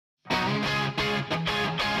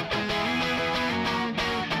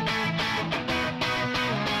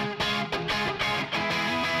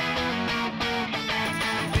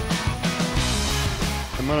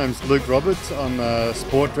My name's Luke Roberts. I'm a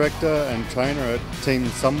sport director and trainer at Team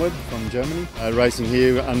Sunweb from Germany. Racing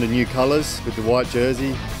here under new colours with the white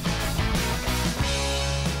jersey.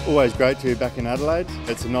 Always great to be back in Adelaide.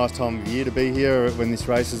 It's a nice time of year to be here when this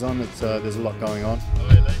race is on. There's a lot going on.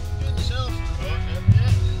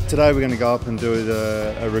 Today we're going to go up and do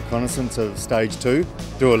a reconnaissance of stage 2,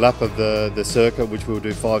 do a lap of the circuit, which we'll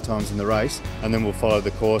do 5 times in the race, and then we'll follow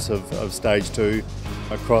the course of stage 2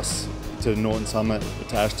 across to Norton Summit,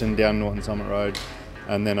 to Ashton, down Norton Summit Road,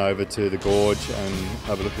 and then over to the Gorge and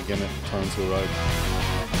have a look again at Torrens Hill Road.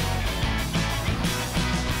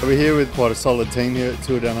 We're here with quite a solid team here at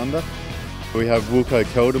Tour Down Under. We have Wilco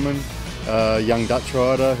Kelderman, a young Dutch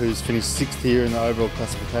rider who's finished 6th here in the overall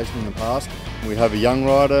classification in the past. We have a young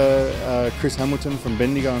rider, Chris Hamilton from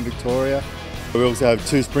Bendigo in Victoria. We also have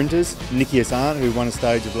 2 sprinters, Nicky Assant, who won a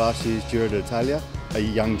stage of last year's Giro d'Italia, a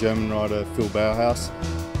young German rider, Phil Bauhaus.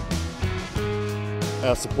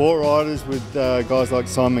 Our support riders with guys like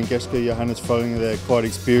Simon Geschke, Johannes Fröhlinger, they're quite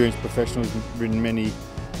experienced professionals, ridden many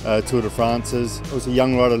Tour de France's. Also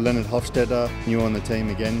young rider Leonard Hofstetter, new on the team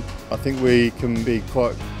again. I think we can be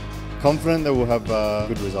quite confident that we'll have a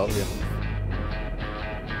good result here.